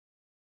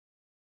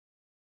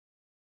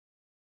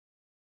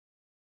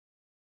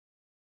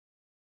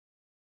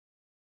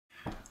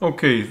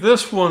Okay,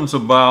 this one's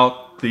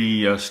about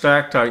the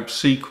stack type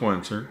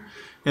sequencer,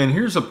 and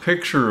here's a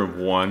picture of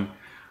one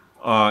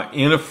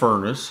in a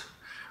furnace.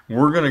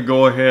 We're going to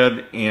go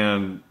ahead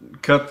and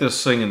cut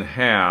this thing in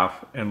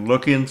half and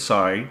look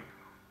inside,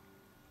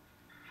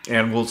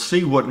 and we'll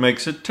see what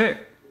makes it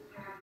tick.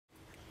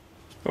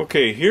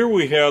 Okay, here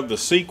we have the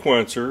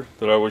sequencer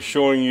that I was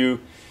showing you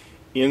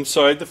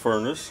inside the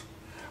furnace.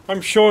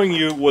 I'm showing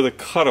you with a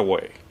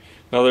cutaway.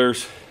 Now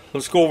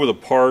let's go over the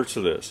parts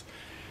of this.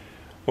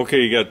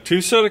 Okay, you got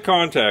two set of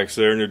contacts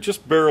there, and they're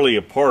just barely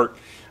apart.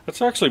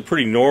 That's actually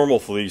pretty normal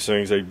for these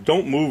things. They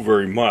don't move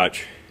very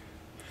much,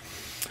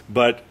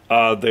 but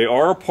they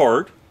are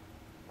apart.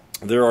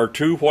 There are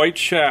two white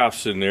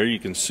shafts in there. You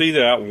can see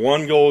that.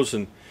 One goes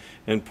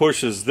and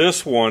pushes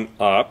this one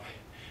up,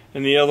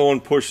 and the other one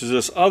pushes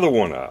this other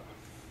one up.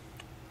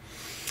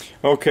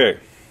 Okay,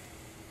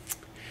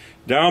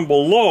 down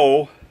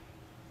below,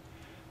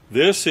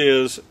 this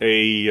is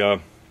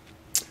a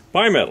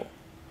bimetal.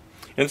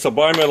 And it's a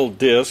bimetal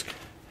disc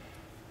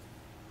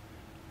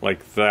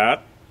like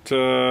that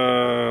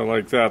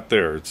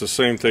there. It's the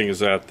same thing as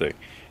that thing.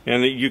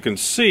 And you can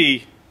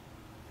see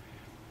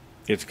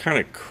it's kind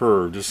of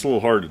curved. It's a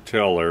little hard to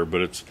tell there, but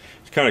it's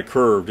kind of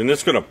curved. And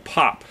it's going to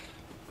pop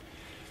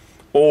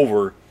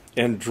over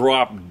and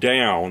drop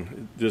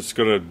down. It's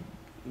going to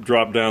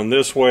drop down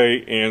this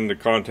way, and the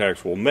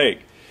contacts will make.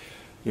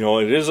 You know,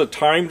 it is a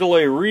time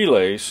delay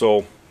relay,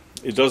 so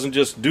it doesn't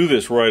just do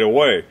this right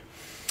away.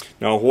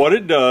 Now what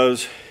it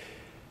does,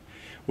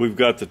 we've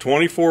got the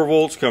 24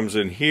 volts comes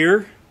in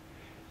here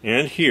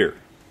and here.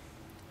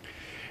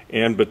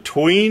 And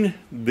between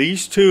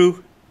these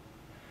two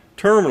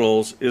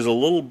terminals is a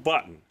little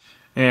button.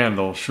 And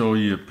I'll show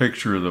you a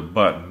picture of the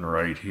button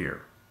right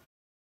here.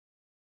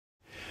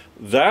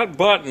 That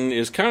button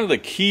is kind of the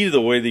key to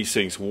the way these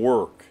things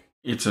work.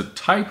 It's a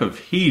type of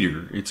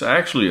heater. It's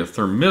actually a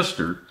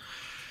thermistor,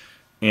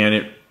 and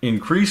it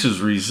increases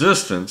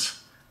resistance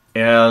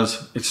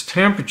as its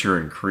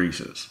temperature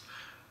increases.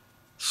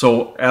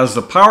 So as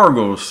the power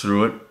goes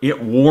through it,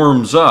 it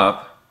warms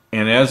up,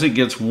 and as it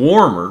gets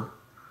warmer,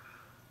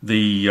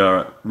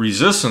 the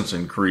resistance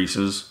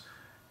increases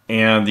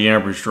and the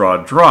amperage draw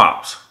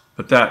drops.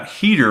 But that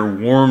heater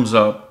warms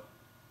up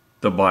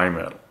the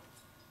bimetal.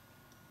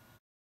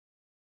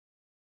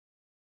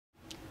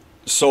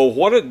 So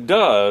what it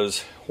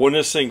does, when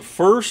this thing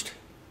first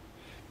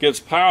gets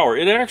power,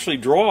 it actually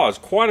draws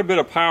quite a bit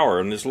of power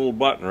in this little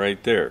button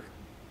right there.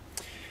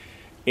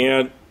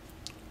 And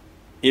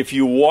if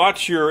you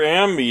watch your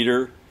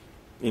ammeter,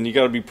 and you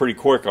got to be pretty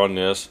quick on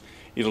this,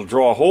 it'll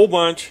draw a whole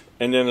bunch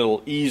and then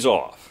it'll ease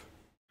off.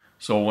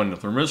 So when the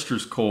thermistor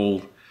is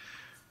cold,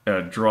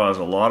 it draws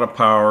a lot of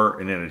power,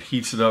 and then it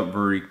heats it up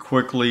very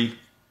quickly,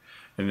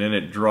 and then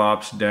it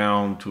drops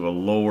down to a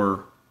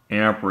lower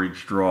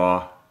amperage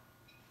draw,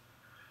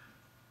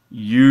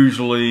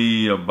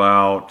 usually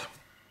about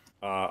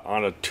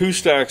on a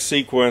two-stack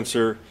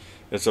sequencer,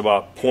 it's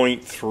about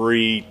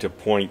 0.3 to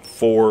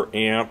 0.4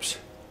 amps,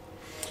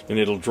 and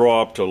it'll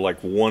draw up to like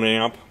 1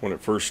 amp when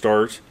it first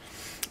starts.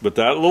 But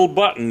that little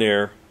button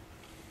there,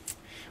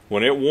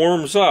 when it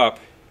warms up,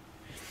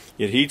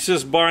 it heats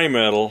this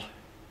bimetal,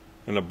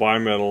 and the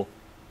bimetal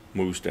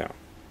moves down,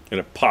 and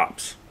it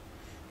pops.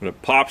 When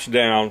it pops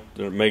down,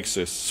 then it makes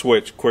this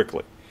switch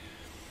quickly.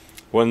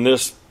 When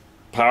this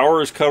power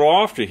is cut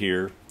off to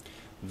here,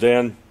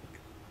 then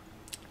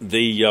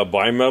the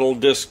bimetal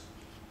disc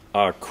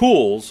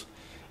cools,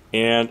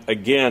 and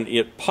again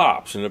it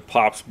pops, and it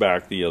pops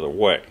back the other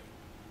way,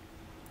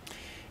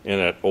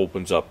 and that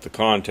opens up the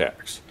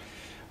contacts.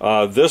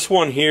 This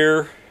one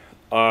here,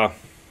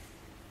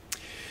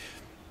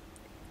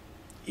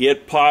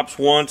 it pops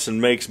once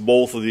and makes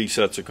both of these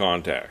sets of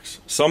contacts.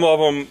 Some of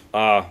them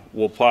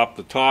will pop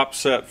the top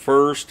set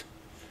first,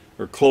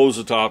 or close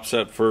the top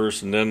set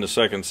first, and then the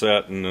second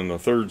set, and then the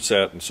third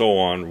set, and so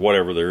on,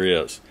 whatever there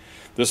is.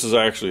 This is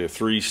actually a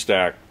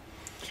 3-stack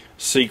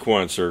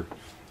sequencer.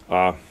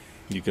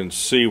 You can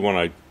see when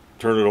I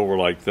turn it over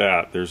like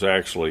that, there's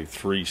actually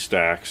 3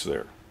 stacks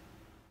there.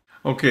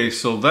 Okay,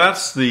 so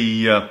that's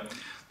the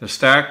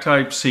stack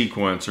type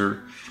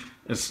sequencer.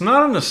 It's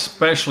not an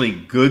especially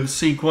good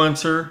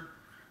sequencer.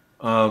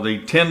 They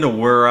tend to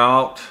wear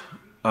out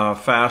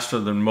faster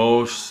than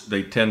most.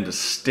 They tend to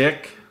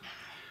stick.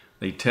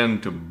 They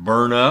tend to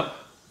burn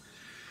up.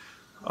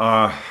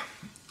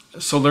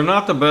 So they're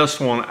not the best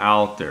one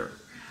out there.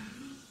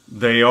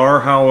 They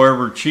are,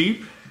 however,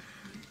 cheap.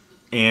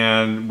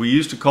 And we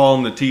used to call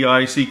them the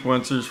TI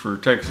sequencers for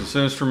Texas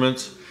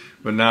Instruments,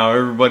 but now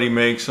everybody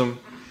makes them.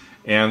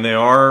 And they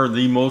are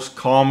the most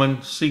common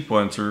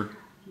sequencer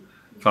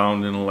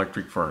found in an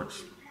electric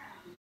furnace.